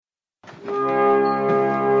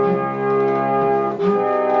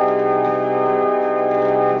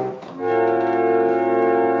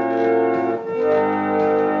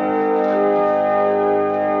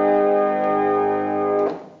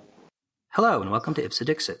Hello, and welcome to Ipsa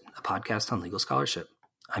Dixit, a podcast on legal scholarship.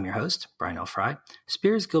 I'm your host, Brian L. Fry,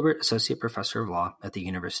 Spears Gilbert Associate Professor of Law at the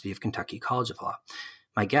University of Kentucky College of Law.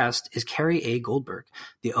 My guest is Carrie A. Goldberg,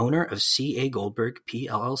 the owner of C.A. Goldberg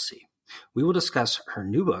PLLC. We will discuss her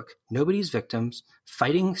new book, Nobody's Victims,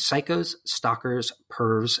 Fighting Psychos, Stalkers,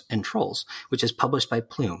 Pervs, and Trolls, which is published by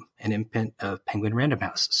Plume, an imprint of Penguin Random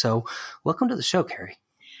House. So welcome to the show, Carrie.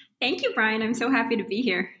 Thank you, Brian. I'm so happy to be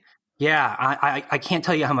here. Yeah, I can't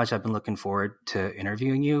tell you how much I've been looking forward to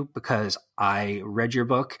interviewing you because I read your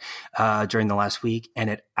book during the last week and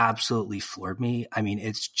it absolutely floored me. I mean,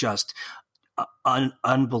 it's just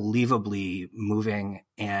unbelievably moving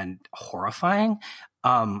and horrifying.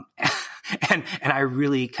 And I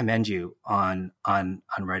really commend you on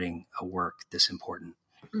writing a work this important.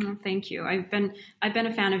 Thank you. I've been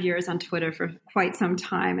a fan of yours on Twitter for quite some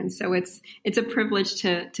time, and so it's a privilege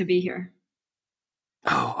to be here.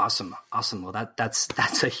 Oh, awesome. Well,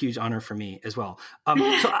 that's a huge honor for me as well.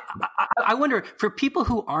 So I wonder, for people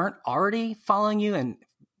who aren't already following you, and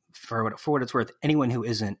for what it's worth, anyone who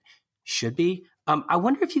isn't should be, I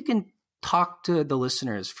wonder if you can talk to the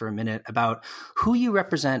listeners for a minute about who you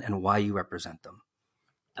represent and why you represent them.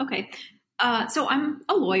 Okay. So I'm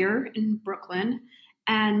a lawyer in Brooklyn,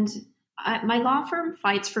 and my law firm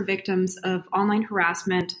fights for victims of online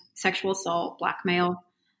harassment, sexual assault, blackmail.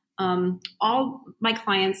 All my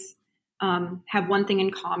clients have one thing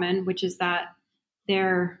in common, which is that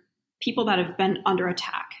they're people that have been under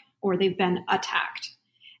attack or they've been attacked.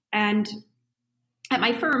 And at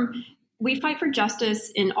my firm, we fight for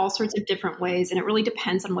justice in all sorts of different ways, and it really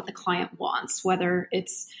depends on what the client wants, whether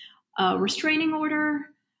it's a restraining order,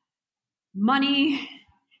 money,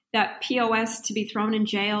 that POS to be thrown in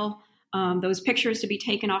jail, those pictures to be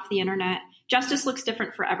taken off the internet. Justice looks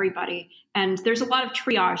different for everybody. And there's a lot of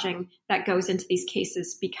triaging that goes into these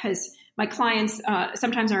cases because my clients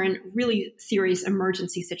sometimes are in really serious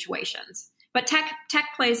emergency situations. But tech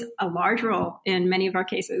plays a large role in many of our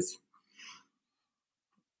cases.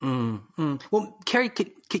 Well, Carrie,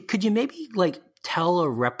 could you maybe tell a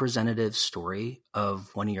representative story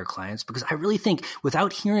of one of your clients? Because I really think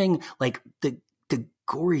without hearing the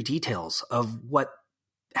gory details of what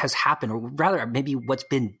has happened, or rather maybe what's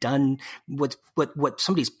been done, what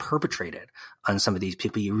somebody's perpetrated on some of these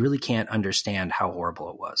people, you really can't understand how horrible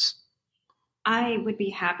it was. I would be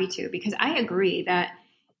happy to, because I agree that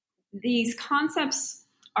these concepts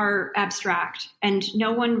are abstract and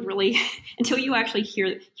no one really, until you actually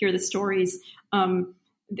hear the stories,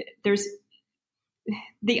 they're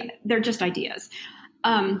just ideas.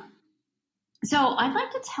 So I'd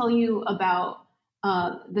like to tell you about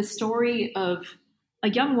the story of a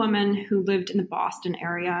young woman who lived in the Boston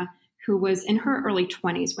area who was in her early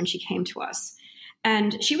 20s when she came to us.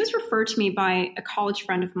 And she was referred to me by a college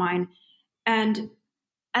friend of mine. And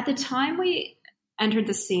at the time we entered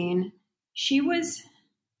the scene, she was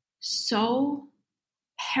so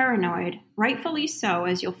paranoid, rightfully so,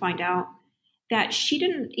 as you'll find out, that she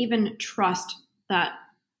didn't even trust that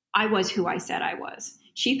I was who I said I was.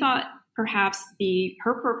 She thought perhaps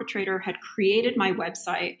her perpetrator had created my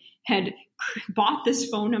website, had bought this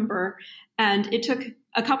phone number, and it took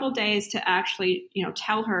a couple of days to actually,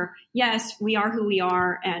 tell her, yes, we are who we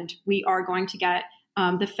are, and we are going to get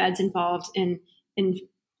the feds involved in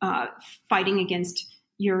fighting against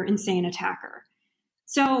your insane attacker.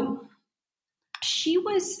 So she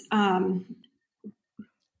was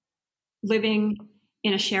living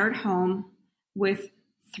in a shared home with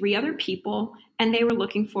 3 other people, and they were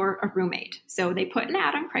looking for a roommate. So they put an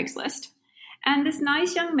ad on Craigslist. And this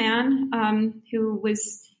nice young man who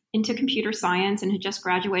was into computer science and had just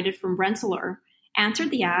graduated from Rensselaer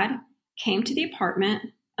answered the ad, came to the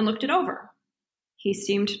apartment, and looked it over. He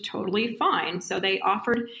seemed totally fine. So they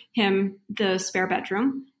offered him the spare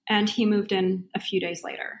bedroom, and he moved in a few days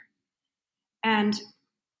later. And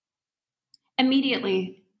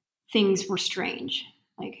immediately, things were strange.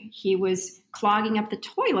 He was clogging up the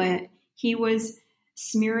toilet. He was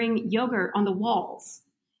smearing yogurt on the walls.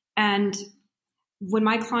 And when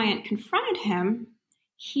my client confronted him,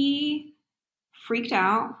 he freaked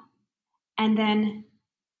out. And then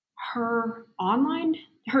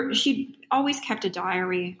she always kept a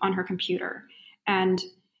diary on her computer. And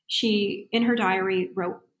she, in her diary,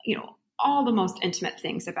 wrote, all the most intimate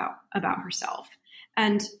things about herself.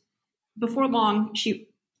 And before long,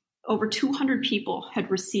 over 200 people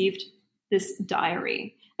had received this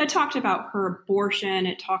diary. It talked about her abortion.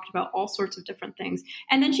 It talked about all sorts of different things.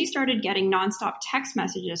 And then she started getting nonstop text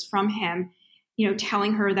messages from him,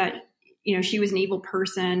 telling her that, she was an evil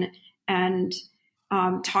person, and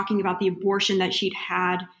talking about the abortion that she'd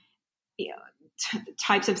had,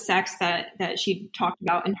 types of sex that she talked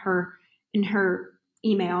about in her in her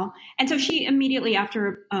email. And so she immediately,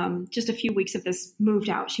 after just a few weeks of this, moved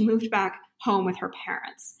out. She moved back home with her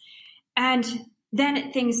parents. And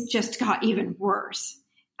then things just got even worse.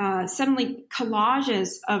 Suddenly,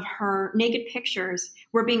 collages of her naked pictures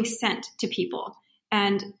were being sent to people.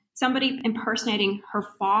 And somebody impersonating her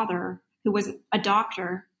father, who was a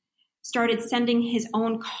doctor, started sending his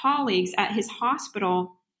own colleagues at his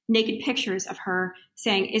hospital naked pictures of her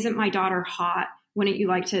saying, "Isn't my daughter hot? Wouldn't you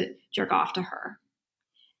like to jerk off to her?"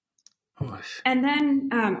 And then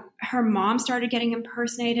her mom started getting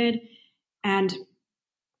impersonated, and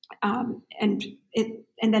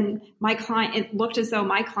then my client, it looked as though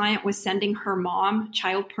my client was sending her mom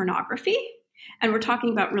child pornography, and we're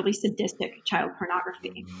talking about really sadistic child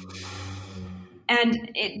pornography.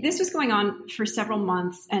 And this was going on for several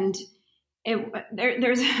months, and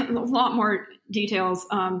there's a lot more details.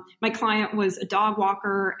 My client was a dog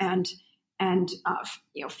walker, and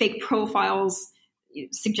fake profiles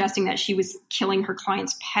suggesting that she was killing her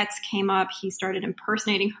clients' pets came up. He started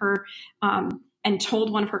impersonating her and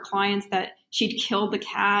told one of her clients that she'd killed the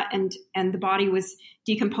cat and the body was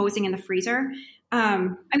decomposing in the freezer.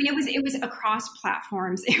 It was across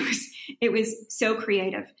platforms. It was so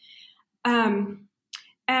creative. And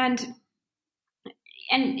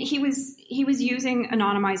he was using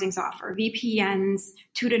anonymizing software, VPNs,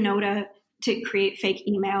 Tutanota to create fake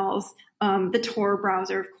emails, the Tor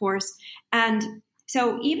browser, of course. And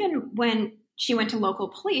so even when she went to local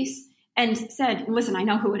police and said, "Listen, I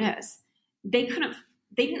know who it is," they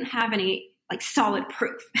didn't have any solid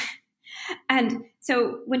proof. And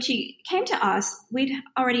so when she came to us, we'd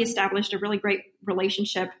already established a really great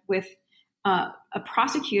relationship with a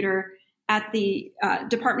prosecutor at the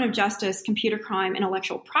Department of Justice Computer Crime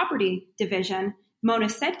Intellectual Property Division, Mona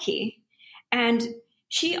Sedke. And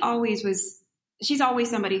she's always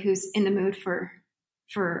somebody who's in the mood for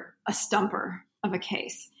a stumper of a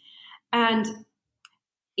case. And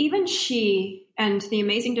even she and the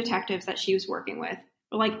amazing detectives that she was working with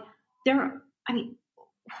were like,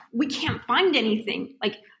 we can't find anything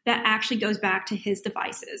that actually goes back to his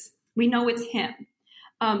devices. We know it's him.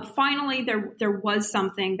 Finally, there was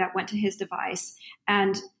something that went to his device.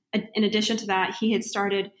 And in addition to that, he had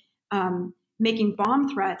started making bomb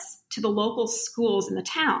threats to the local schools in the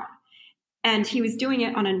town. And he was doing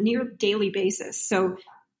it on a near daily basis. So,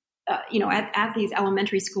 at these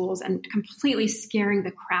elementary schools, and completely scaring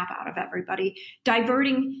the crap out of everybody,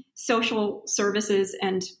 diverting social services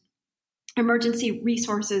and emergency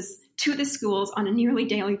resources to the schools on a nearly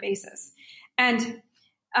daily basis. And,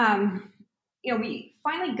 we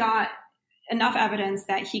finally got enough evidence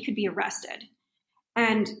that he could be arrested.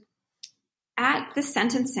 And at the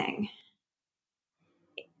sentencing,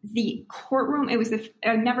 the courtroom,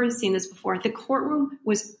 I've never seen this before. The courtroom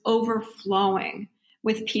was overflowing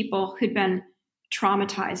with people who'd been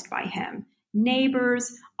traumatized by him.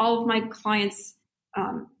 Neighbors, all of my clients'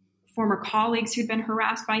 former colleagues who'd been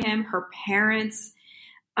harassed by him, her parents,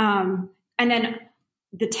 and then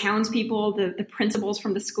the townspeople, the principals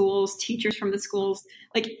from the schools, teachers from the schools.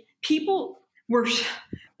 People were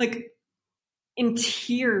in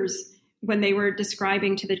tears when they were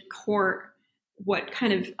describing to the court what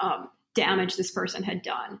kind of damage this person had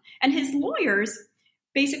done. And his lawyers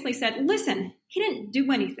basically said, "Listen, he didn't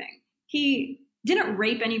do anything. He didn't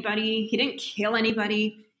rape anybody. He didn't kill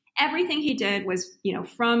anybody. Everything he did was,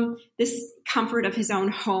 from this comfort of his own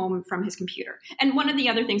home, from his computer." And one of the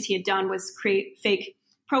other things he had done was create fake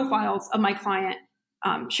profiles of my client,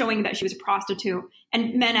 showing that she was a prostitute,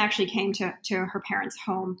 and men actually came to her parents'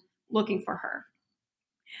 home looking for her.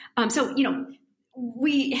 So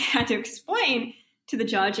we had to explain to the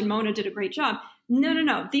judge, and Mona did a great job.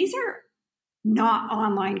 No, these are not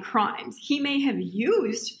online crimes. He may have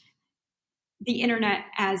used the internet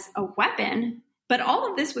as a weapon, but all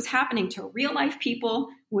of this was happening to real life people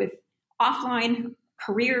with offline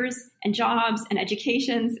careers and jobs and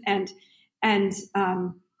educations, and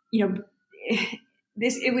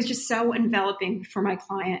it was just so enveloping for my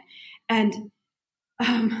client. And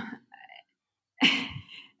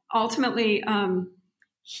ultimately,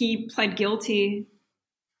 he pled guilty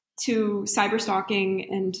to cyberstalking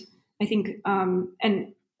and I think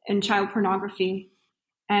and child pornography,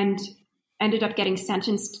 and ended up getting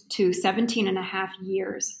sentenced to 17 and a half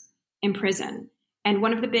years in prison. And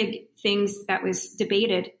one of the big things that was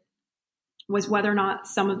debated was whether or not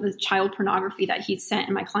some of the child pornography that he'd sent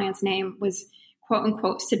in my client's name was quote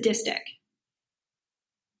unquote sadistic.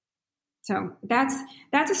 So that's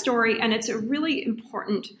a story, and it's a really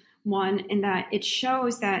important one in that it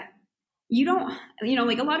shows that you don't,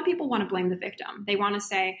 a lot of people want to blame the victim. They want to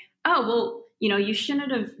say, "Oh, well, you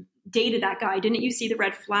shouldn't have dated that guy? Didn't you see the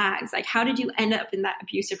red flags? Like, how did you end up in that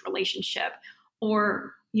abusive relationship?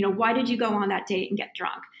 Or, why did you go on that date and get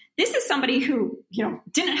drunk? This is somebody who,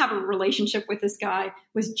 didn't have a relationship with this guy,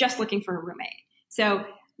 was just looking for a roommate. So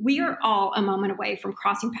we are all a moment away from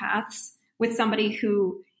crossing paths with somebody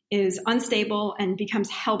who is unstable and becomes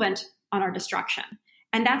hellbent on our destruction.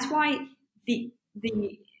 And that's why the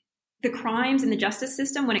crimes in the justice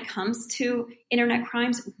system, when it comes to internet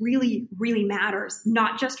crimes, really, really matters,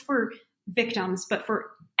 not just for victims, but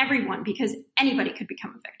for everyone, because anybody could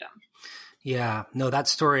become a victim. Yeah, no, that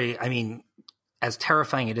story, I mean, as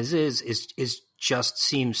terrifying it is just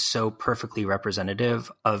seems so perfectly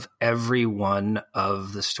representative of every one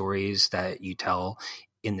of the stories that you tell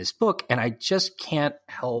in this book. And I just can't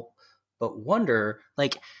help but wonder,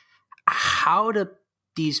 like, how do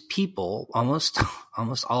these people, almost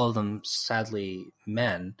all of them, sadly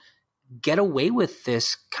men, get away with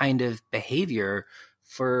this kind of behavior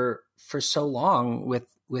for so long with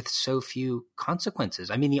so few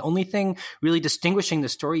consequences? I mean, the only thing really distinguishing the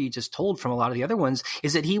story you just told from a lot of the other ones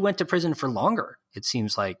is that he went to prison for longer, it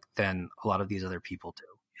seems like, than a lot of these other people do.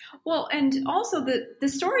 Well, and also the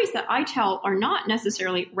stories that I tell are not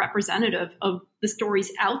necessarily representative of the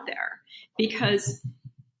stories out there, because,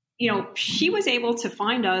 she was able to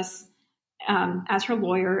find us as her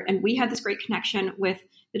lawyer, and we had this great connection with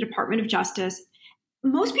the Department of Justice.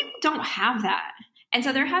 Most people don't have that. And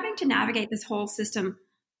so they're having to navigate this whole system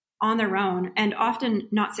on their own, and often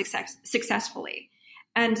not successfully.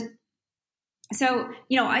 And so,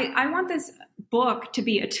 I want this book to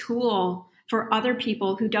be a tool for other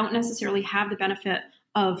people who don't necessarily have the benefit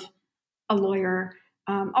of a lawyer.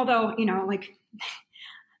 Although,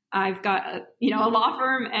 I've got a law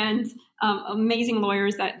firm and amazing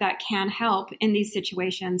lawyers that can help in these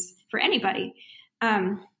situations for anybody.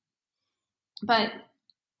 But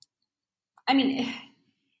I mean,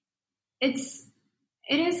 it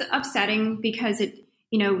is upsetting because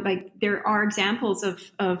there are examples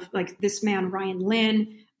of like this man, Ryan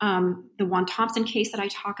Lynn, the Juan Thompson case that I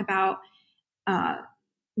talk about,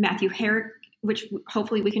 Matthew Herrick, which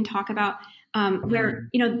hopefully we can talk about, where,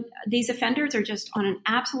 these offenders are just on an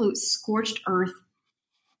absolute scorched earth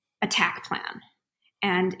attack plan.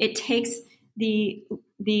 And it takes the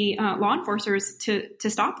law enforcers to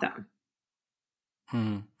stop them.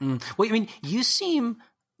 Well, I mean, you seem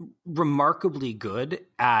remarkably good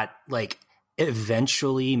at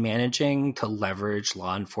eventually managing to leverage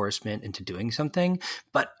law enforcement into doing something.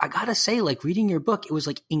 But I gotta say, reading your book, it was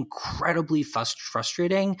incredibly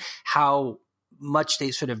frustrating how much they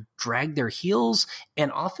sort of drag their heels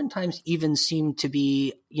and oftentimes even seem to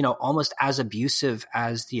be, almost as abusive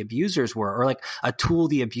as the abusers were, or a tool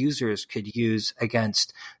the abusers could use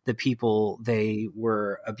against the people they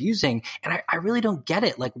were abusing. And I really don't get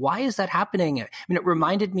it. Why is that happening? I mean, it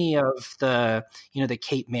reminded me of the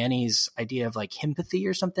Kate Manny's idea of empathy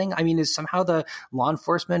or something. I mean, is somehow the law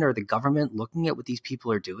enforcement or the government looking at what these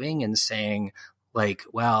people are doing and saying,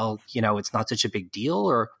 well, it's not such a big deal,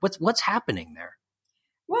 or what's happening there?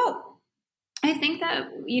 Well, I think that,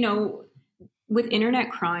 with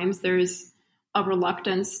internet crimes, there's a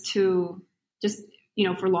reluctance to just,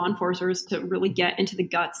 for law enforcers to really get into the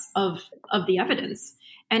guts of the evidence.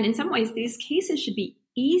 And in some ways, these cases should be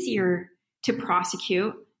easier to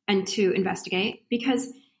prosecute and to investigate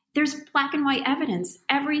because there's black and white evidence.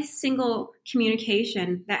 Every single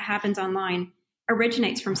communication that happens online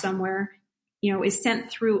originates from somewhere, is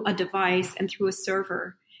sent through a device and through a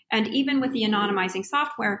server. And even with the anonymizing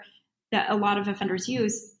software that a lot of offenders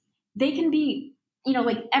use, they can be,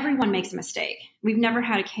 everyone makes a mistake. We've never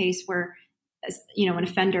had a case where, an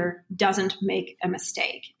offender doesn't make a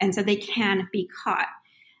mistake. And so they can be caught.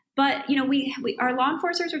 But, our law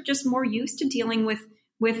enforcers are just more used to dealing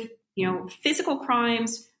with physical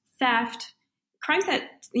crimes, theft, crimes that,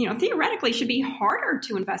 theoretically should be harder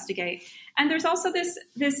to investigate. And there's also this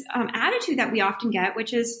attitude that we often get,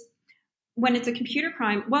 which is when it's a computer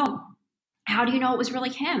crime, well, how do you know it was really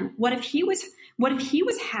him? What if he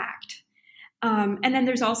was hacked? And then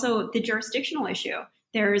there's also the jurisdictional issue.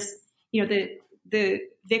 There's, the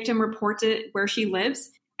victim reports it where she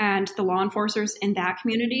lives, and the law enforcers in that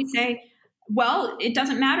community say, well, it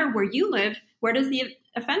doesn't matter where you live. Where does the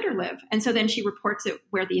offender live? And so then she reports it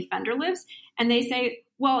where the offender lives. And they say,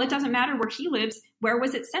 well, it doesn't matter where he lives. Where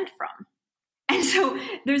was it sent from? And so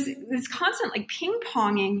there's this constant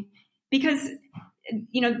ping-ponging because,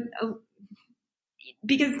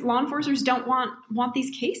 because law enforcers don't want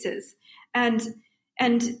these cases. And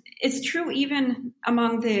it's true even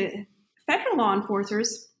among the federal law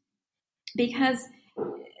enforcers because,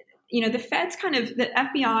 the feds the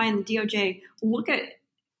FBI and the DOJ look at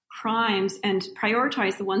crimes and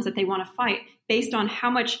prioritize the ones that they want to fight based on how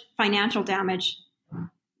much financial damage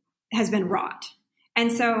has been wrought.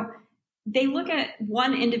 And so they look at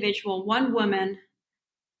one individual, one woman,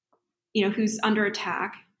 who's under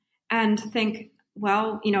attack and think,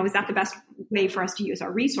 well, is that the best way for us to use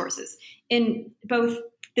our resources? In both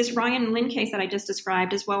this Ryan Lynn case that I just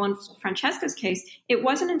described, as well in Francesca's case, it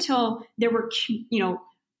wasn't until there were,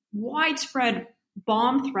 widespread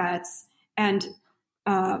bomb threats and,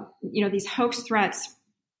 these hoax threats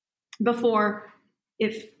before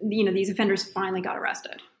these offenders finally got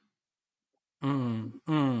arrested.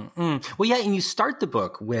 Well, yeah, and you start the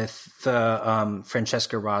book with the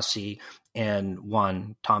Francesca Rossi and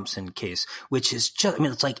Juan Thompson case, which is just,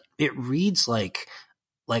 it's like, it reads like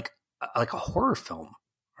a horror film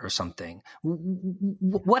or something.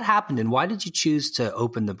 What happened, and why did you choose to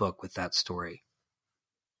open the book with that story?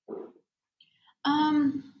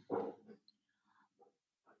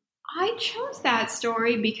 I chose that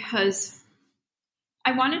story because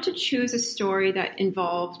I wanted to choose a story that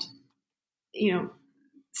involved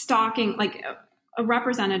stalking, like a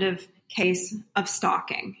representative case of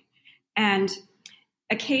stalking, and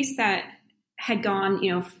a case that had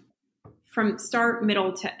gone, from start,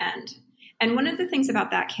 middle to end. And one of the things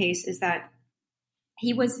about that case is that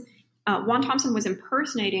Juan Thompson was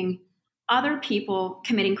impersonating other people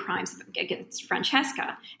committing crimes against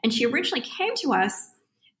Francesca. And she originally came to us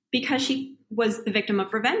because she was the victim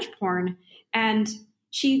of revenge porn, and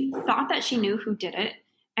she thought that she knew who did it.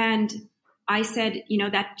 And I said,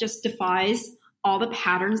 that just defies all the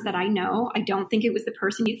patterns that I know. I don't think it was the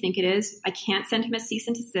person you think it is. I can't send him a cease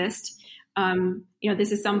and desist.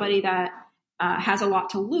 This is somebody that has a lot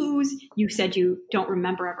to lose. You said you don't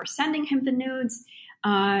remember ever sending him the nudes.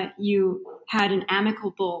 You had an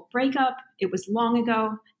amicable breakup. It was long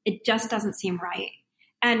ago. It just doesn't seem right.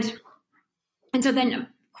 And so then, of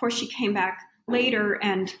course, she came back later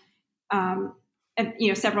and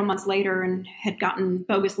several months later, and had gotten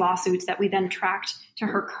bogus lawsuits that we then tracked to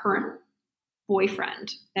her current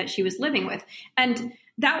boyfriend that she was living with. And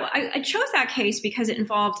that I chose that case because it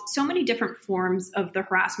involved so many different forms of the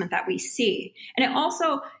harassment that we see. And it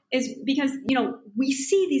also is because, we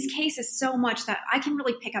see these cases so much that I can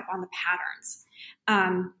really pick up on the patterns.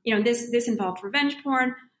 This involved revenge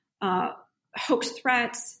porn, hoax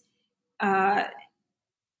threats, a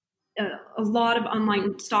lot of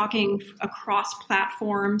online stalking across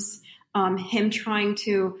platforms, him trying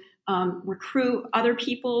to recruit other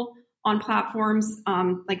people on platforms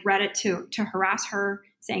like Reddit to harass her,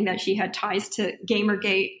 saying that she had ties to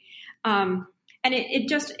Gamergate. And he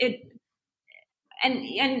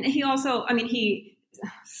also, he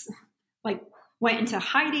went into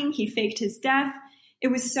hiding. He faked his death. It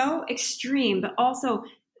was so extreme, but also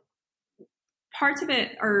parts of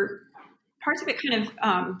it kind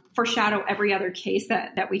of foreshadow every other case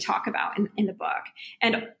that we talk about in the book.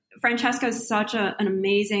 And Francesca is such an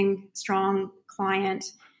amazing, strong client,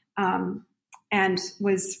 and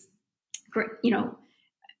was,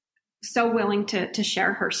 so willing to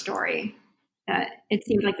share her story that it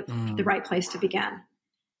seemed like the right place to begin.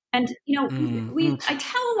 And, I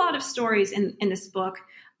tell a lot of stories in this book,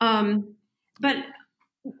 but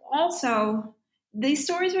also these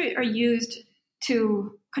stories are used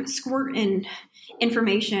to kind of squirt in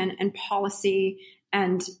information and policy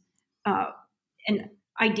and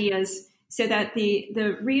ideas, so that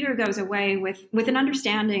the reader goes away with an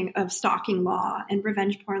understanding of stalking law and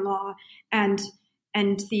revenge porn law and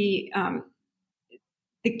the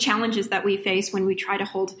challenges that we face when we try to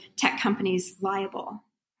hold tech companies liable.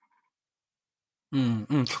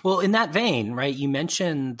 Mm-hmm. Well, in that vein, right, you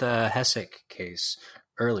mentioned the Herrick case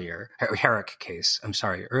earlier,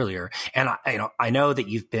 and I know that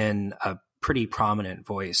you've been a pretty prominent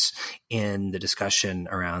voice in the discussion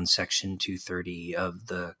around Section 230 of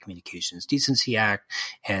the Communications Decency Act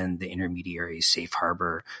and the intermediary safe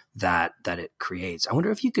harbor that it creates. I wonder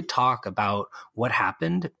if you could talk about what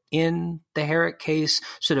happened in the Herrick case,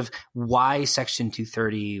 sort of why Section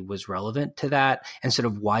 230 was relevant to that, and sort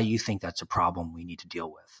of why you think that's a problem we need to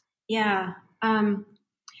deal with. Yeah.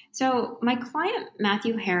 So my client,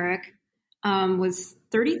 Matthew Herrick, was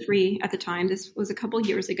 33 at the time. This was a couple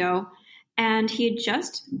years ago. And he had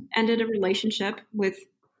just ended a relationship with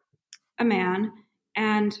a man.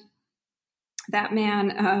 And that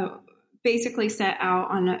man basically set out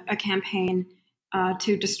on a campaign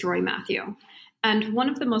to destroy Matthew. And one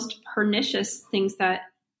of the most pernicious things that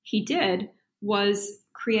he did was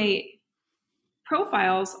create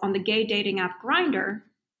profiles on the gay dating app Grindr,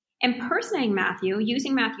 impersonating Matthew,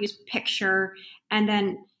 using Matthew's picture, and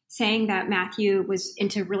then saying that Matthew was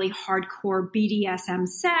into really hardcore BDSM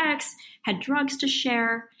sex, had drugs to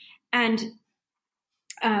share. and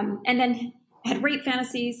then had rape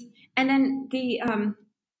fantasies. And then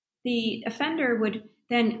the offender would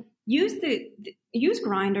then use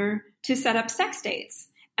Grindr to set up sex dates.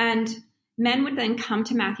 And men would then come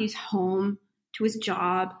to Matthew's home, to his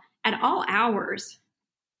job at all hours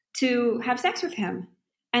to have sex with him.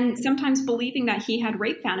 And sometimes believing that he had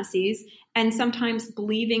rape fantasies, and sometimes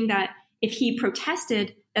believing that if he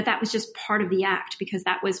protested, that was just part of the act, because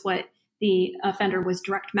that was what the offender was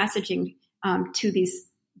direct messaging to these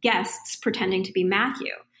guests pretending to be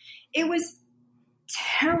Matthew. It was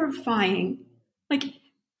terrifying. Like,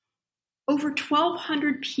 over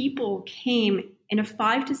 1,200 people came in a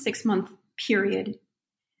 5 to 6 month period.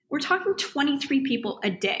 We're talking 23 people a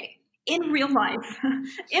day in real life.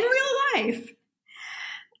 In real life.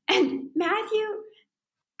 And Matthew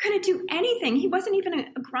couldn't do anything. He wasn't even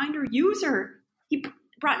a Grindr user. He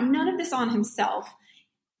brought none of this on himself.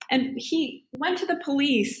 And he went to the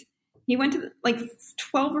police. He went to like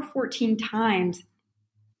 12 or 14 times.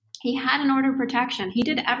 He had an order of protection. He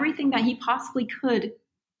did everything that he possibly could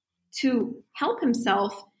to help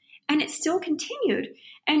himself, and it still continued.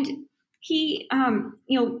 And he,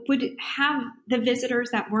 would have the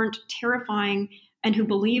visitors that weren't terrifying and who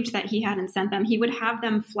believed that he hadn't sent them. He would have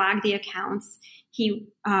them flag the accounts. He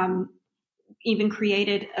even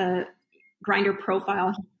created a Grindr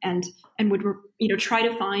profile and would try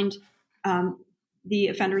to find the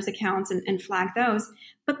offender's accounts and flag those.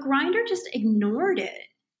 But Grindr just ignored it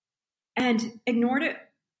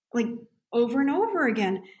like over and over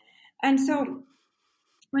again. And so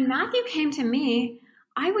when Matthew came to me,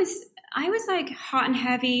 I was like hot and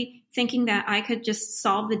heavy, thinking that I could just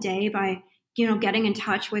solve the day by, getting in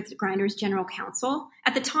touch with Grindr's general counsel.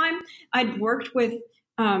 At the time, I'd worked with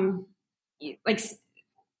Facebook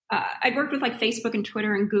and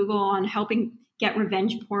Twitter and Google on helping get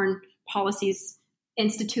revenge porn policies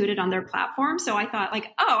instituted on their platform. So I thought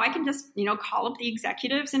I can just, call up the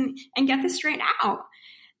executives and get this straightened out.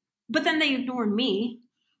 But then they ignored me,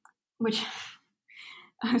 which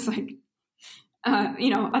I was like,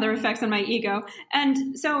 other effects on my ego.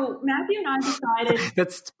 And so Matthew and I decided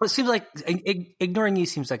it seems like ignoring you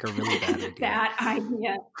seems like a really bad idea. Bad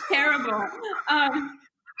idea. Terrible.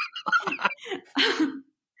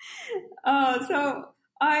 So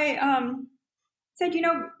I said,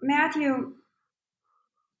 Matthew,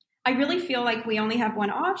 I really feel like we only have one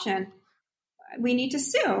option. We need to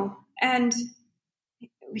sue. And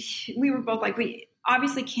we were both like, we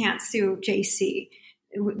obviously can't sue JC,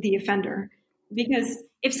 the offender, because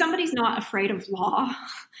if somebody's not afraid of law,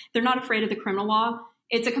 they're not afraid of the criminal law,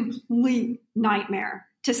 it's a complete nightmare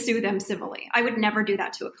to sue them civilly. I would never do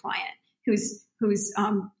that to a client who's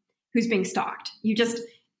being stalked. You just,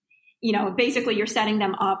 basically you're setting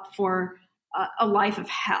them up for a life of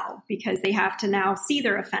hell, because they have to now see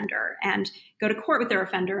their offender and go to court with their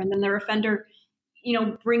offender. And then their offender,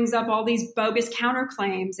 brings up all these bogus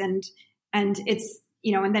counterclaims and it's,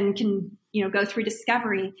 and then can, go through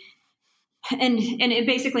discovery. And it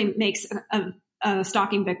basically makes a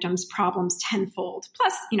stalking victim's problems tenfold.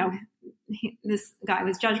 Plus, this guy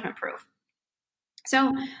was judgment proof.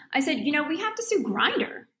 So I said, we have to sue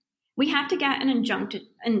Grindr. We have to get an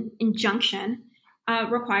injunction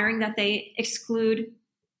requiring that they exclude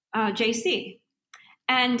JC.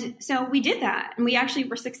 And so we did that, and we actually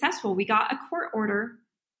were successful. We got a court order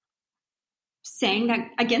saying that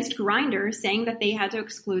against Grindr, saying that they had to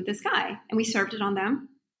exclude this guy, and we served it on them.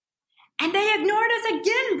 And they ignored us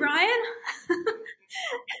again, Brian.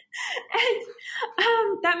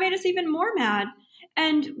 And that made us even more mad.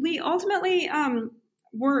 And we ultimately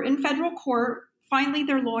were in federal court. Finally,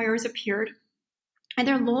 their lawyers appeared. And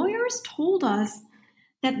their lawyers told us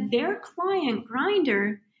that their client,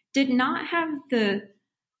 Grindr, did not have the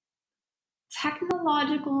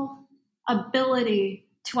technological ability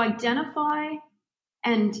to identify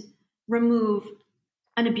and remove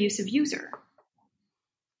an abusive user.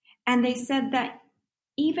 And they said that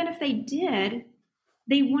even if they did,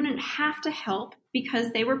 they wouldn't have to help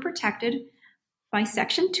because they were protected by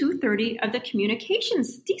Section 230 of the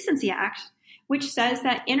Communications Decency Act, which says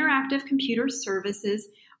that interactive computer services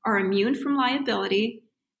are immune from liability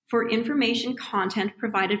for information content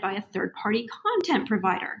provided by a third-party content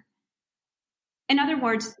provider. In other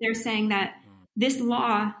words, they're saying that this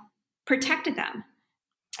law protected them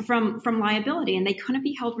from liability, and they couldn't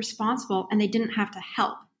be held responsible, and they didn't have to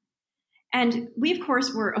help. And we, of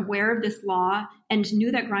course, were aware of this law and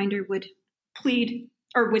knew that Grindr would plead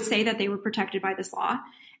or would say that they were protected by this law.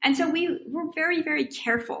 And so we were very, very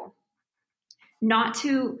careful not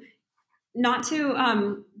to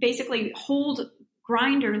basically hold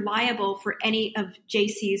Grindr liable for any of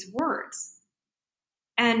JC's words.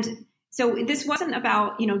 And so this wasn't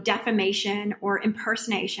about, defamation or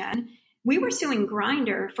impersonation. We were suing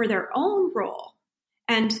Grindr for their own role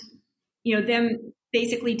and, them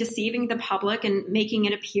basically deceiving the public and making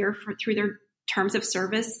it appear through their terms of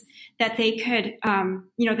service that they could,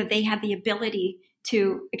 that they had the ability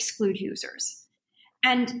to exclude users.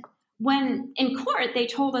 And when in court, they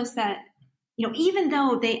told us that, even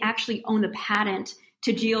though they actually own the patent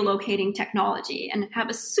to geolocating technology and have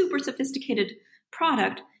a super sophisticated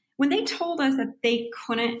product, when they told us that they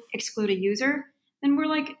couldn't exclude a user, then we're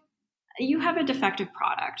like, you have a defective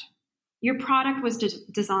product. Your product was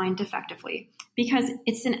designed defectively, because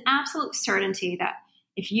it's an absolute certainty that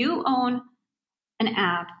if you own an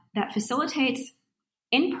app that facilitates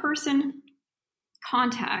in-person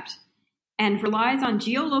contact and relies on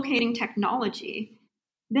geolocating technology,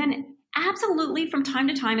 then absolutely from time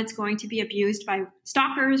to time it's going to be abused by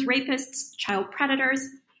stalkers, rapists, child predators,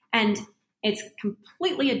 and it's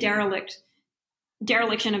completely a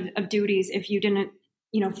dereliction of duties if you didn't,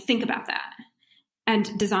 think about that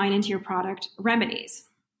and design into your product remedies.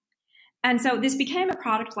 And so this became a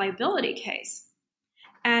product liability case.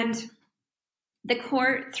 And the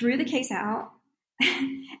court threw the case out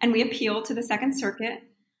and we appealed to the Second Circuit.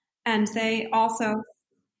 And they also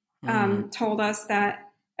told us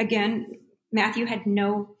that, again, Matthew had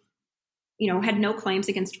no claims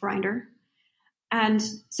against Grindr. And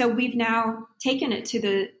so we've now taken it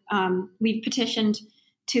we've petitioned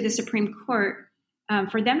to the Supreme Court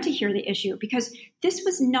for them to hear the issue, because this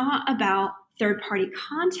was not about third-party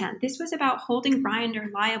content. This was about holding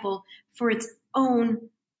Grindr liable for its own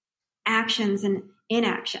actions and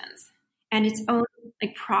inactions and its own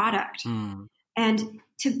product. And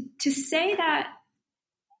to say that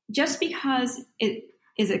just because it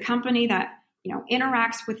is a company that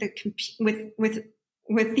interacts with the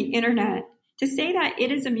internet, to say that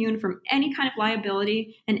it is immune from any kind of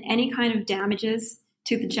liability and any kind of damages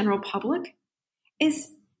to the general public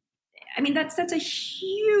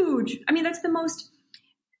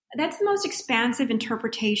that's the most expansive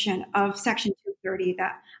interpretation of Section 230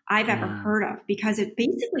 that I've ever heard of, because it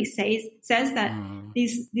basically says that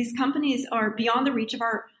these companies are beyond the reach of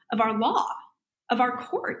our law, of our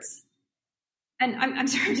courts. And I'm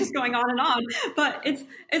sorry, I'm just going on and on, but it's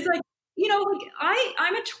like,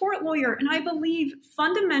 I'm a tort lawyer, and I believe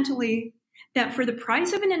fundamentally that for the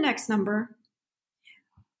price of an index number,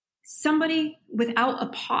 somebody without a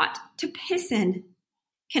pot to piss in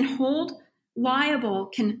can hold liable,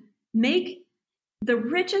 can make the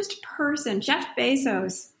richest person, Jeff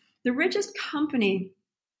Bezos, the richest company,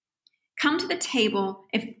 come to the table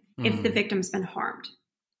if the victim's been harmed.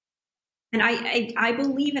 And I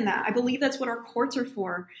believe in that. I believe that's what our courts are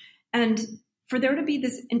for. And for there to be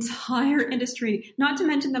this entire industry, not to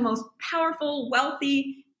mention the most powerful,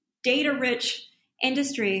 wealthy, data-rich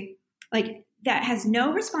industry, that has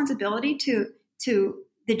no responsibility to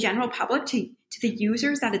the general public, to the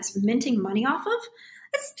users that it's minting money off of,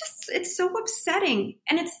 it's so upsetting.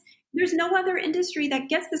 And there's no other industry that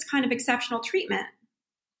gets this kind of exceptional treatment.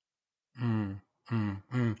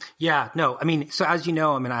 Yeah, no, so as you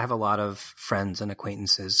know, I have a lot of friends and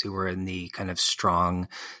acquaintances who were in the kind of strong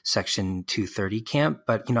Section 230 camp,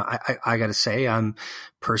 but I got to say, I'm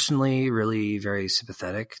personally really very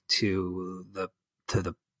sympathetic to the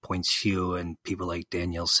points you and people like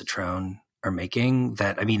Daniel Citron are making.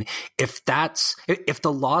 That, if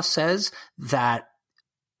the law says that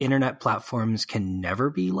internet platforms can never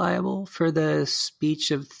be liable for the speech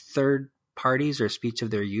of third parties or speech of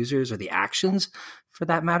their users, or the actions for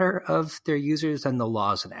that matter of their users, then the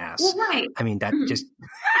law's an ass. Well, right.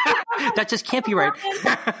 That just can't be right.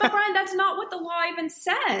 But Brian, that's not what the law even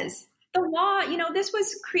says. The law, this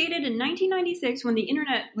was created in 1996 when the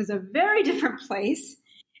internet was a very different place.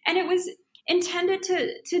 And it was intended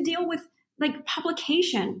to deal with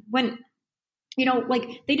publication, when,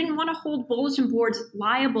 they didn't want to hold bulletin boards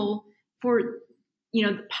liable for,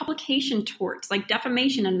 publication torts like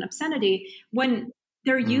defamation and obscenity when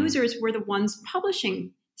their users were the ones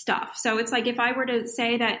publishing stuff. So it's like, if I were to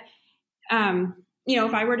say that,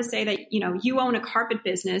 you own a carpet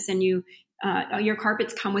business and your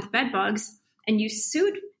carpets come with bed bugs and you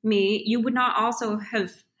sued me, you would not also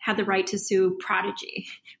have had the right to sue Prodigy,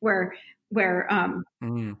 where I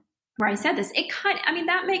said this.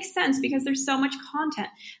 That makes sense because there's so much content,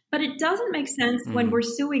 but it doesn't make sense when we're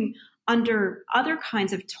suing under other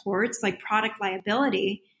kinds of torts like product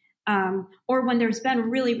liability, or when there's been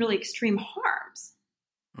really, really extreme harms.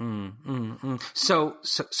 So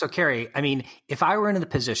Carrie, if I were in the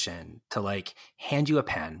position to hand you a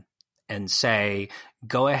pen and say,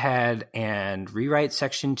 go ahead and rewrite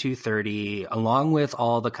Section 230 along with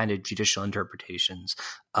all the kind of judicial interpretations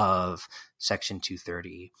of Section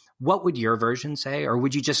 230, what would your version say? Or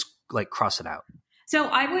would you just like cross it out? So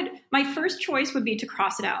my first choice would be to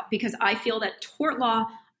cross it out, because I feel that tort law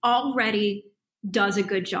already does a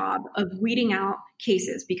good job of weeding out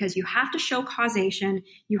cases, because you have to show causation,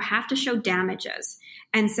 you have to show damages.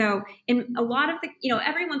 And so in a lot of the,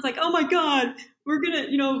 everyone's like, oh my God, we're going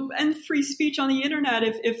to, end free speech on the internet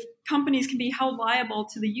if companies can be held liable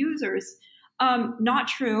to the users. Not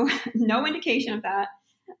true. No indication of that.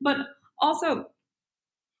 But also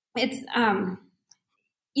it's,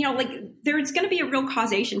 there's going to be a real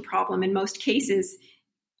causation problem in most cases,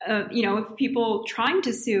 of people trying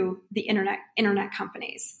to sue the internet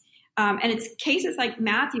companies. And it's cases like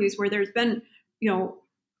Matthews where there's been, real,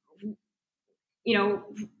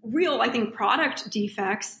 I think, product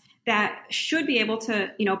defects that should be able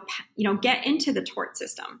to, get into the tort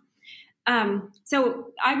system. So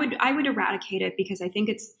I would eradicate it, because I think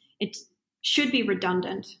it should be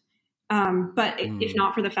redundant. But if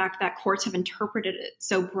not for the fact that courts have interpreted it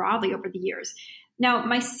so broadly over the years. Now,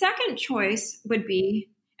 my second choice would be,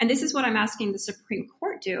 and this is what I'm asking the Supreme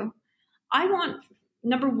Court do,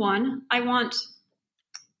 number one, I want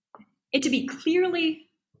it to be clearly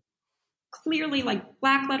like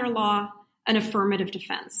black letter law, an affirmative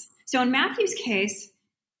defense. So in Matthew's case,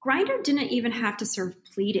 Grindr didn't even have to serve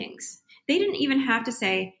pleadings. They didn't even have to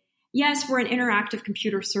say, yes, we're an interactive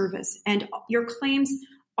computer service, and your claims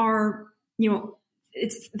are,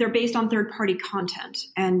 they're based on third-party content,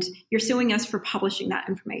 and you're suing us for publishing that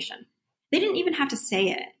information. They didn't even have to say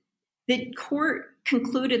it. The court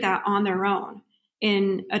concluded that on their own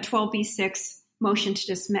in a 12b6 motion to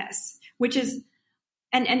dismiss, which is,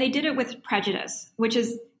 and they did it with prejudice, which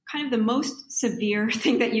is kind of the most severe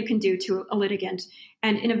thing that you can do to a litigant,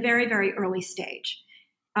 and in a very, very early stage.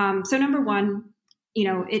 So number one,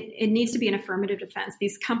 it needs to be an affirmative defense.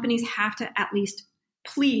 These companies have to at least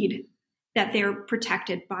plead that they're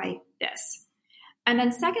protected by this. And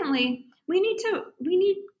then secondly, we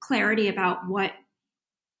need clarity about what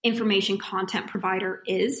information content provider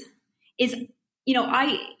is,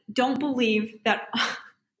 I don't believe that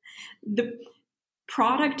the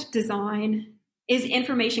product design is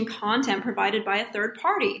information content provided by a third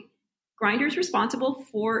party. Grindr is responsible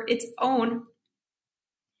for its own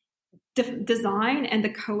design and the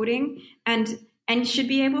coding, and should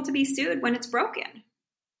be able to be sued when it's broken.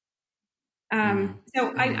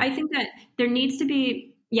 So I think that there needs to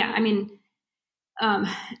be,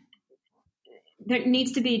 there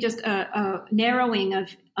needs to be just a narrowing of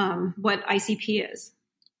what ICP is.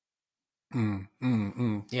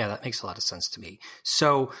 Yeah, that makes a lot of sense to me.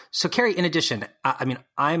 So Carrie, in addition,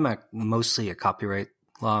 I'm mostly a copyright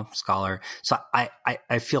law scholar, so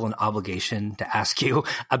I feel an obligation to ask you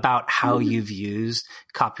about how you've used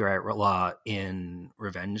copyright law in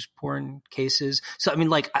revenge porn cases. So,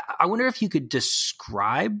 I wonder if you could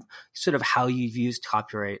describe sort of how you've used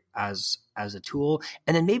copyright as a tool,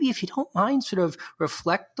 and then maybe, if you don't mind, sort of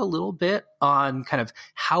reflect a little bit on kind of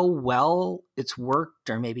how well it's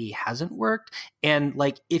worked or maybe hasn't worked, and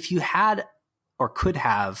if you had or could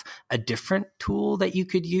have a different tool that you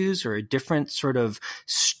could use, or a different sort of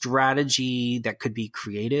strategy that could be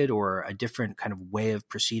created, or a different kind of way of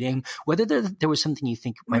proceeding, whether there was something you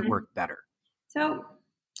think might work better. So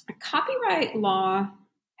copyright law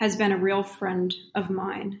has been a real friend of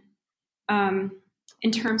mine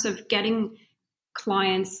in terms of getting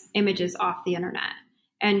clients' images off the internet.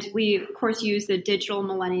 And we, of course, use the Digital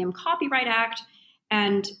Millennium Copyright Act,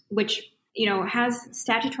 and which has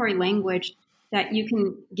statutory language that you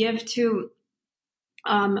can give to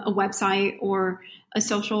a website or a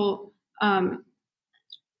social,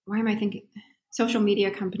 social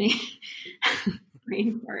media company,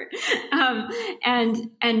 brain fart,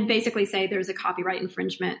 and basically say there's a copyright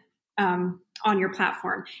infringement on your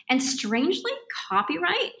platform. And strangely,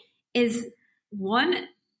 copyright is one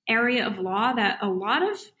area of law that a lot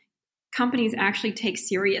of companies actually take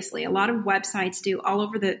seriously. A lot of websites do, all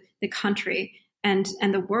over the country and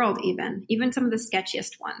the world, even some of the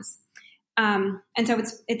sketchiest ones. And so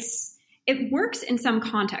it works in some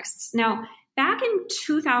contexts. Now, back in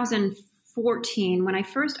 2014, when I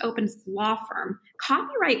first opened the law firm,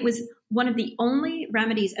 copyright was one of the only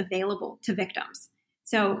remedies available to victims.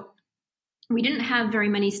 So we didn't have very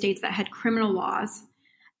many states that had criminal laws,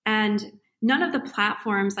 and none of the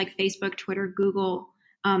platforms like Facebook, Twitter, Google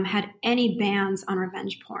had any bans on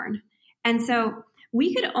revenge porn. And so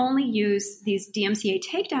we could only use these DMCA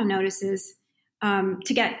takedown notices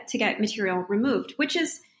to get material removed, which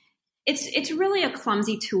is it's really a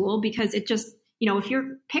clumsy tool, because it just if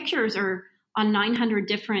your pictures are on 900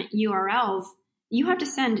 different URLs, you have to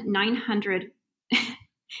send 900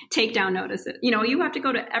 takedown notices. You have to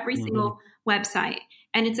go to every single website,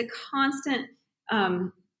 and it's a constant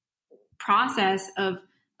process of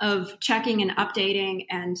checking and updating.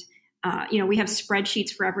 And we have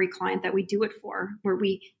spreadsheets for every client that we do it for, where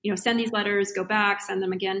we send these letters, go back, send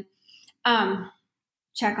them again,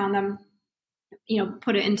 check on them,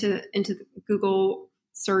 put it into the Google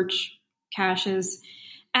search caches,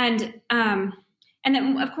 and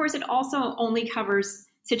then of course it also only covers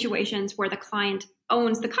situations where the client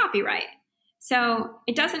owns the copyright. So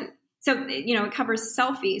it doesn't. So it covers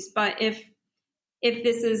selfies, but if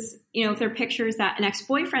this is if they're pictures that an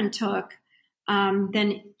ex-boyfriend took,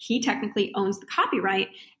 then he technically owns the copyright.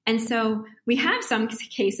 And so we have some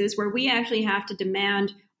cases where we actually have to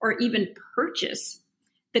demand or even purchase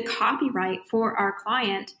the copyright for our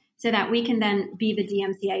client so that we can then be the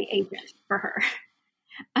DMCA agent for her.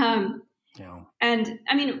 And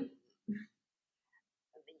I mean,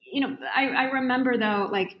 I remember though,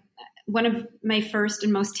 like one of my first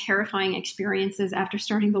and most terrifying experiences after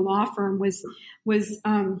starting the law firm was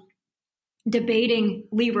debating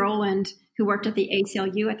Lee Rowland, who worked at the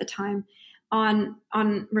ACLU at the time, on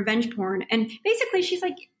revenge porn. And basically she's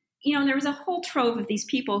like, there was a whole trove of these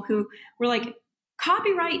people who were like,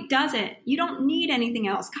 copyright does it. You don't need anything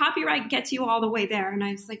else. Copyright gets you all the way there. And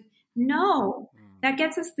I was like, no, that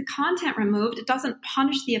gets us the content removed. It doesn't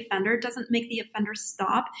punish the offender. It doesn't make the offender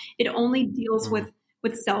stop. It only deals with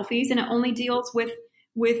selfies, and it only deals with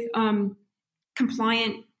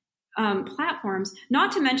compliant platforms.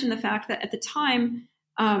 Not to mention the fact that at the time,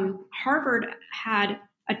 Harvard had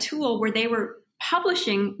a tool where they were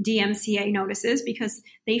publishing DMCA notices because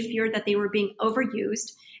they feared that they were being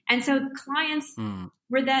overused. And so clients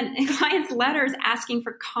clients' letters asking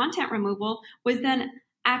for content removal was then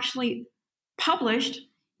actually published,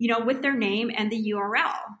 with their name and the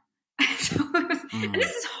URL. And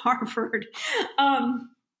this is Harvard. I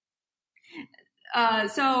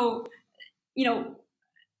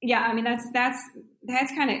mean, that's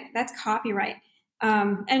copyright.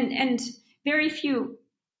 And very few,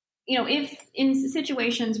 if in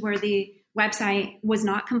situations where the website was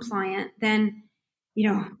not compliant, then,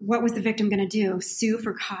 what was the victim going to do? Sue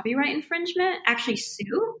for copyright infringement? Actually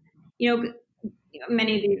sue?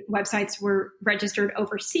 Many of the websites were registered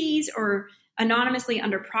overseas or anonymously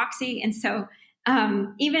under proxy. And so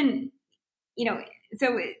it's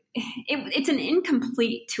an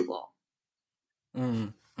incomplete tool.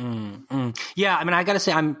 Yeah, I mean, I got to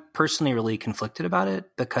say, I'm personally really conflicted about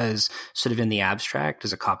it because sort of in the abstract,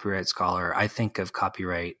 as a copyright scholar, I think of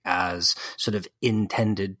copyright as sort of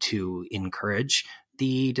intended to encourage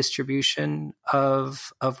the distribution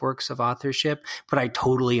of works of authorship. But I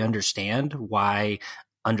totally understand why,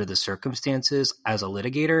 under the circumstances, as a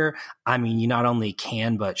litigator, I mean, you not only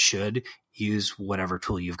can, but should use whatever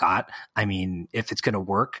tool you've got. I mean, if it's going to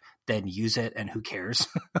work, then use it, and who cares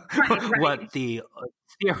right. what the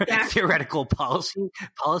theoretical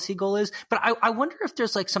policy goal is. But I wonder if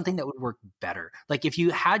there's like something that would work better. Like if you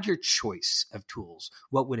had your choice of tools,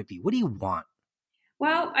 what would it be? What do you want?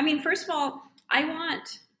 Well, I mean, first of all, I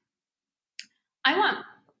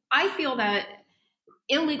feel that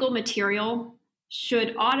illegal material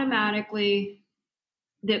should automatically,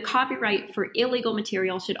 the copyright for illegal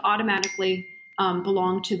material should automatically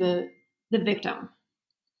belong to the victim.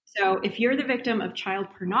 So if you're the victim of child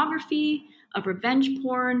pornography, of revenge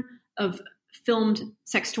porn, of filmed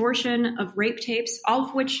sextortion, of rape tapes, all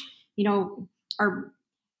of which, are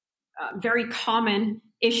very common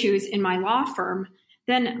issues in my law firm,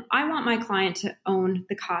 then I want my client to own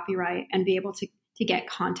the copyright and be able to get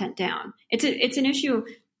content down. It's an issue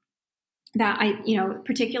that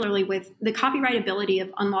particularly with the copyrightability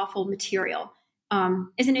of unlawful material,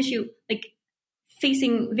 is an issue like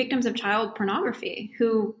facing victims of child pornography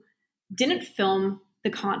who didn't film the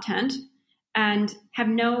content and have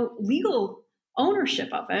no legal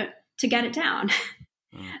ownership of it to get it down.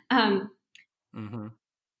 And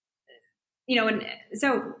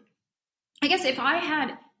so I guess if I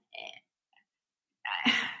had,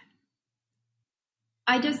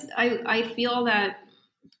 I feel that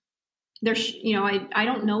there's, I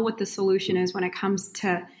don't know what the solution is when it comes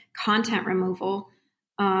to content removal,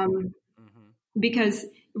 because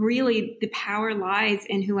really the power lies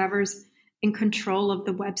in whoever's in control of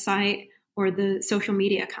the website or the social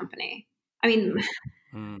media company. I mean,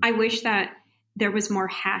 I wish that there was more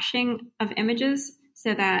hashing of images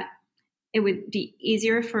so that it would be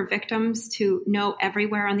easier for victims to know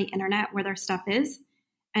everywhere on the internet where their stuff is.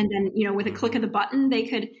 And then, with a click of the button, they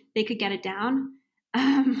could get it down.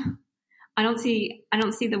 I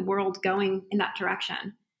don't see the world going in that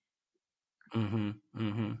direction.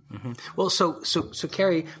 Well, so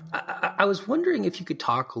Carrie, I was wondering if you could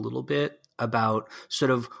talk a little bit about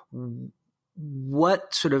sort of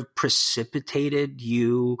what sort of precipitated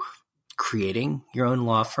you creating your own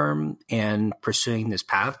law firm and pursuing this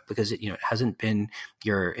path, because it hasn't been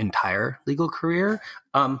your entire legal career.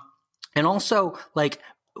 And also, like,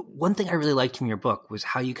 one thing I really liked from your book was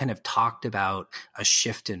how you kind of talked about a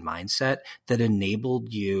shift in mindset that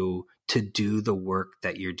enabled you to do the work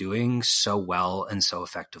that you're doing so well and so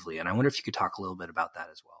effectively. And I wonder if you could talk a little bit about that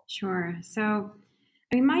as well. Sure. So,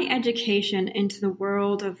 I mean, my education into the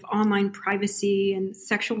world of online privacy and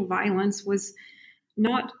sexual violence was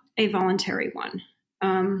not a voluntary one.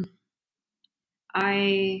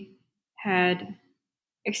 I had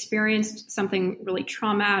experienced something really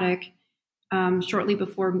traumatic shortly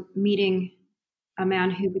before meeting a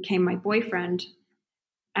man who became my boyfriend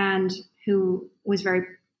and who was very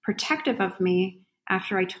protective of me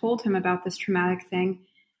after I told him about this traumatic thing.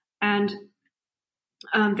 And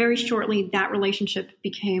very shortly, that relationship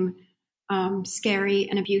became scary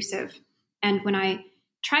and abusive. And when I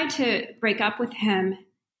tried to break up with him,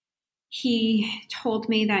 he told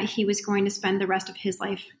me that he was going to spend the rest of his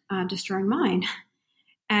life destroying mine.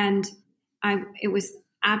 And it was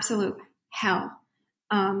absolute hell.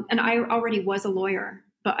 And I already was a lawyer,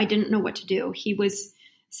 but I didn't know what to do. He was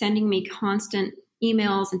sending me constant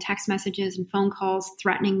emails and text messages and phone calls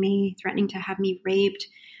threatening to have me raped.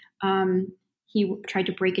 He tried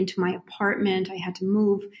to break into my apartment. I had to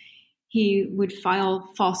move. He would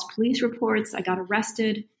file false police reports. I got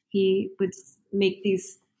arrested. He would make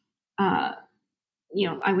these, I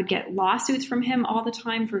would get lawsuits from him all the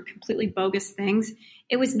time for completely bogus things.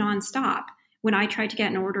 It was nonstop. When I tried to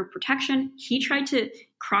get an order of protection, he tried to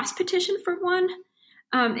cross petition for one.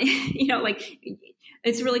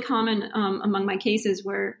 It's really common among my cases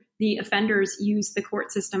where the offenders use the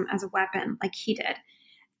court system as a weapon, like he did.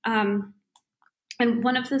 And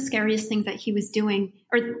one of the scariest things that he was doing,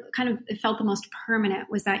 or kind of it felt the most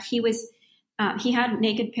permanent, was that he had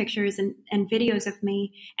naked pictures and videos of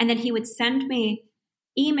me, and then he would send me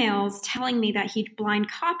emails telling me that he'd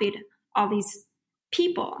blind copied all these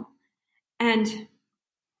people. And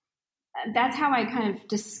that's how I kind of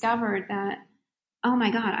discovered that, oh my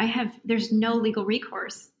God, there's no legal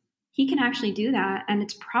recourse. He can actually do that, and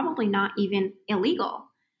it's probably not even illegal.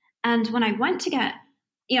 And when I went to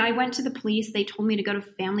I went to the police, they told me to go to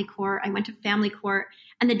family court. I went to family court,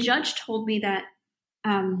 and the judge told me that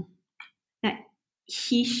that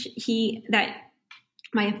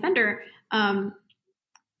my offender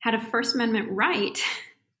had a First Amendment right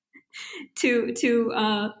to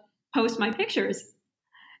post my pictures.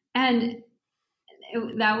 And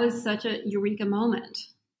that was such a eureka moment.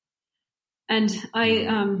 And I,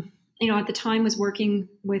 at the time was working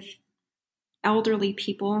with elderly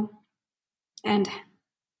people and,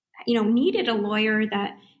 needed a lawyer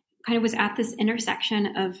that kind of was at this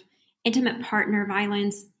intersection of intimate partner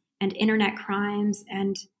violence and internet crimes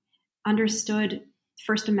and understood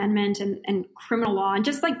First Amendment and criminal law and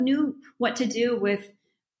just like knew what to do with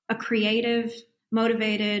a creative,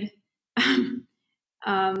 motivated,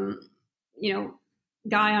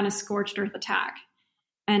 guy on a scorched earth attack.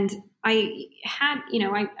 And I had,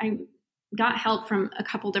 I got help from a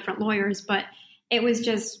couple different lawyers, but it was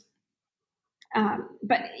just,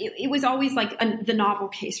 but it was always like the novel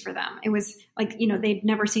case for them. It was like, they'd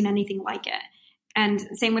never seen anything like it. And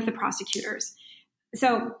same with the prosecutors.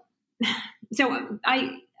 So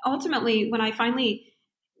I ultimately, when I finally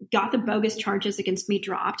got the bogus charges against me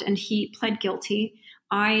dropped and he pled guilty,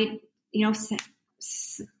 I,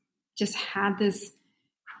 just had this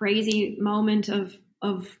crazy moment of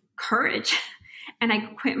courage. And I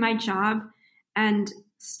quit my job and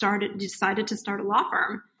decided to start a law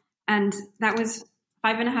firm. And that was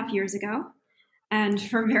 5.5 years ago. And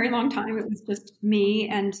for a very long time, it was just me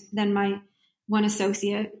and then my one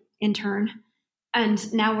associate intern.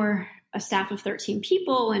 And now we're a staff of 13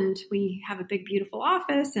 people and we have a big, beautiful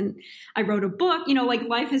office. And I wrote a book,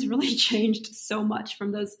 life has really changed so much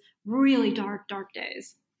from those really dark, dark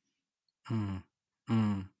days.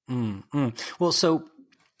 Well, so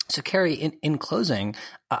Carrie, in closing,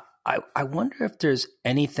 I wonder if there's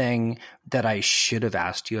anything that I should have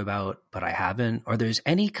asked you about, but I haven't, or there's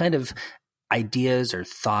any kind of ideas or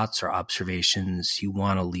thoughts or observations you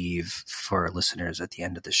want to leave for our listeners at the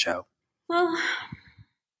end of the show. Well,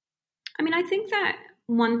 I mean, I think that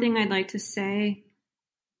one thing I'd like to say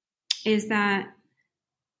is that,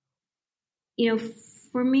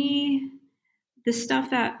 for me, the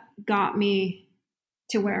stuff that got me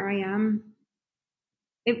to where I am,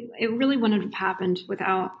 it really wouldn't have happened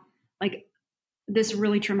without like this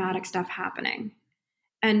really traumatic stuff happening.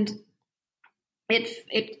 And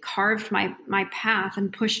it carved my path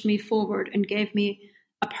and pushed me forward and gave me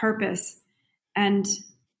a purpose. And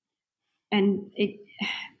it,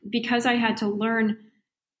 because I had to learn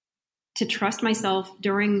to trust myself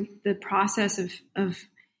during the process of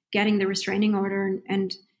getting the restraining order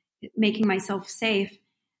and making myself safe,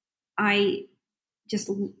 I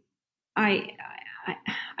just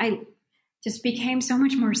became so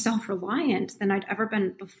much more self-reliant than I'd ever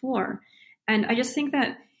been before. And I just think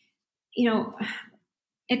that, I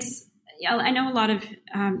know a lot of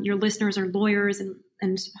your listeners are lawyers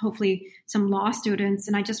and hopefully some law students.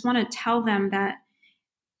 And I just want to tell them that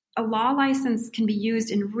a law license can be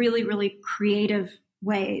used in really, really creative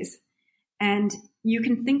ways. And you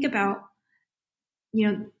can think about,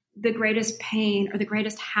 the greatest pain or the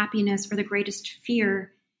greatest happiness or the greatest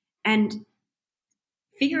fear and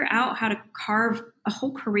figure out how to carve a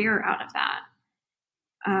whole career out of that.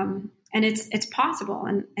 And it's possible.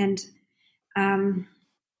 And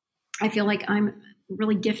I feel like I'm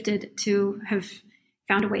really gifted to have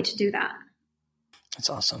found a way to do that. That's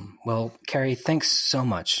awesome. Well, Carrie, thanks so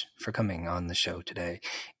much for coming on the show today,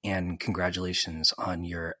 and congratulations on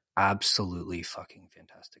your absolutely fucking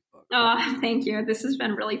fantastic book. Oh, thank you. This has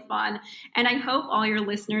been really fun. And I hope all your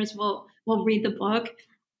listeners will read the book.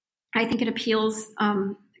 I think it appeals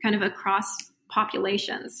kind of across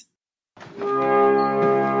populations.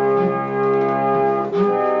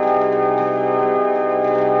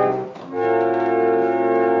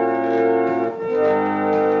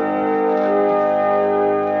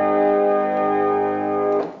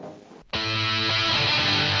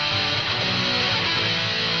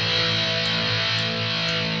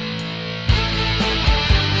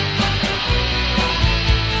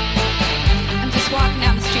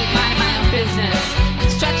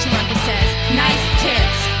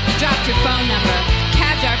 Your phone number,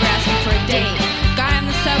 cab driver asking for a date, guy on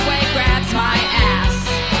the subway grabs my ass.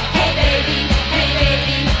 Hey baby,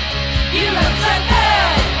 you look so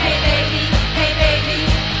good. Hey baby,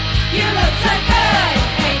 you look so good.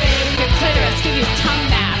 Hey baby, your clitoris, give you a tongue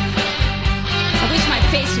bath. I wish my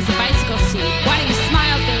face was a bicycle seat. Why don't you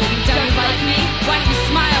smile, baby? Don't you like me? Why don't you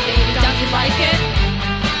smile, baby? Don't you like it?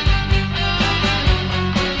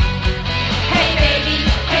 Hey baby,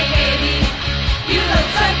 you look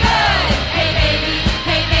so good.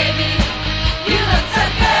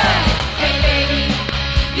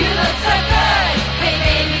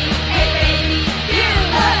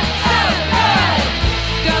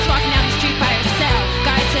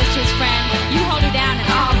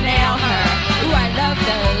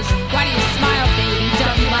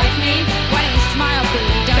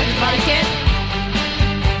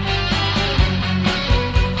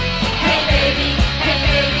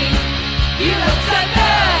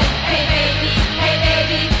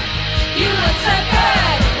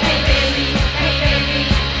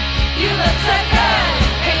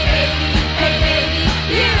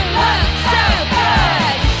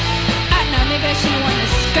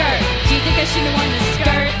 I should've worn the